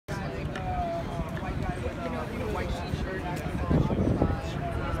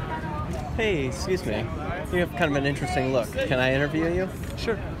Hey, excuse me. You have kind of an interesting look. Can I interview you?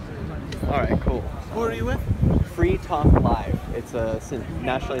 Sure. All right, cool. Who are you with? Free Talk Live. It's a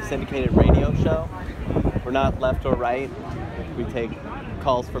nationally syndicated radio show. We're not left or right. We take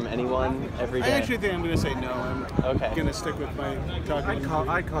calls from anyone every day. I actually think I'm going to say no. I'm Okay. going to stick with my talking.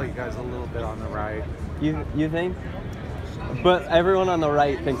 I'd call you guys a little bit on the right. You think? But everyone on the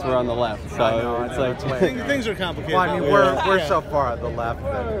right thinks we're on the left, so I know, it's it's like way- Things are complicated. Well, I mean, we're so far on the left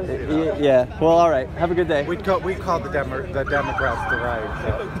that, you know. yeah. Well, all right. Have a good day. We call the Democrats the right.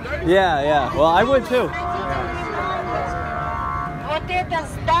 So. Yeah. Well, I would too. Вот это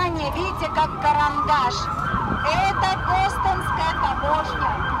здание, видите, как карандаш. Это бостонская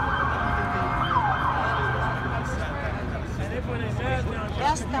таможня.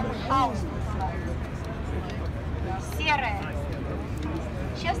 Растам хаус. Серая.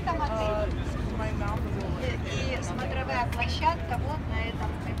 Сейчас там отель. И смотровая площадка вот на этом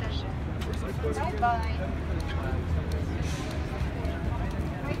этаже. Бай-бай.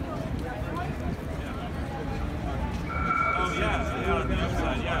 Oh yeah, on the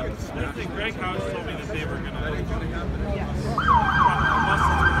upside, yeah. I think Greg House told me that they were going to.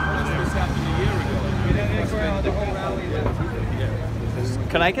 This happened a year ago.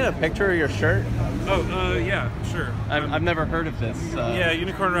 Can I get a picture of your shirt? Oh, yeah, sure. I've never heard of this. Yeah,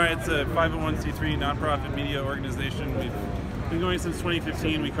 Unicorn Riot's a 501c3 nonprofit media organization. We've been going since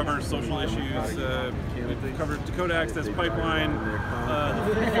 2015. We cover social issues. We've covered Dakota Access Pipeline,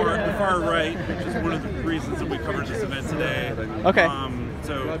 the far right, which is one of the reasons that we covered this event today. Okay.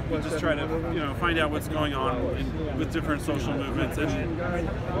 So we just try to, find out what's going on with different social movements. And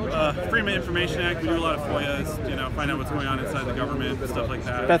Freeman Information Act, we do a lot of FOIAs, find out what's going on inside the government and stuff like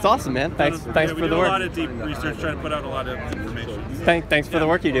that. That's awesome, man. Thanks for the work. We do a lot of deep research, trying to put out a lot of information. Thanks for the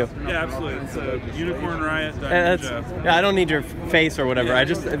work you do. Yeah, absolutely. It's Unicorn Riot. Yeah, I don't need your face or whatever.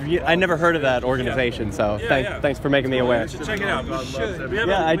 Yeah. I never heard of that organization, so thanks for making me aware. You should check it out. We have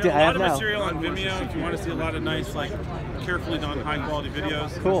I a have lot of now. material on Vimeo if you want to see a lot of nice, carefully done, high-quality videos.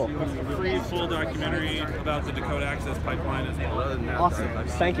 Cool. A free, full documentary about the Dakota Access Pipeline as well. Awesome.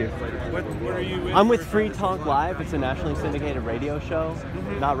 Thank you. What are you with? I'm with Free Talk Live. It's a nationally syndicated radio show.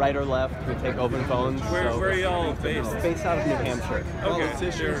 Not right or left. We take open phones. Where are y'all based? Based out of New Hampshire.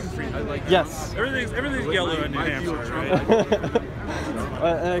 Okay. Yes. Everything's yellow in New Hampshire,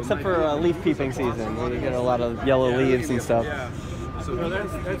 right? Except for leaf peeping season. We get a lot of yellow leaves and stuff. Yeah. So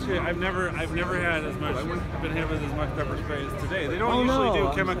that's great. I've never had been hit with as much pepper spray as today. They don't usually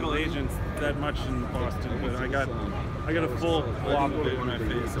do chemical agents that much in Boston, but I got a full blob of it in my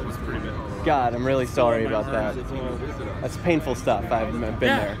face. It was pretty bad. God, I'm really sorry about that. That's painful stuff. I've been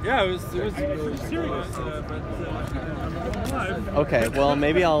there. Yeah, it was pretty serious. But I'm alive. Okay, well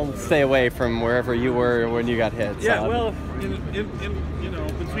maybe I'll stay away from wherever you were when you got hit. Yeah, well,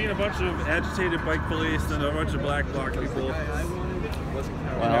 between a bunch of agitated bike police and a bunch of black bloc people.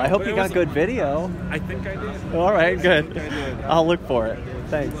 Well, I hope you got good video. I think I did. All right, good. I did. I'll look for it.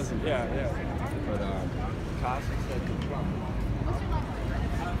 Thanks. Yeah.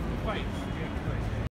 Fight.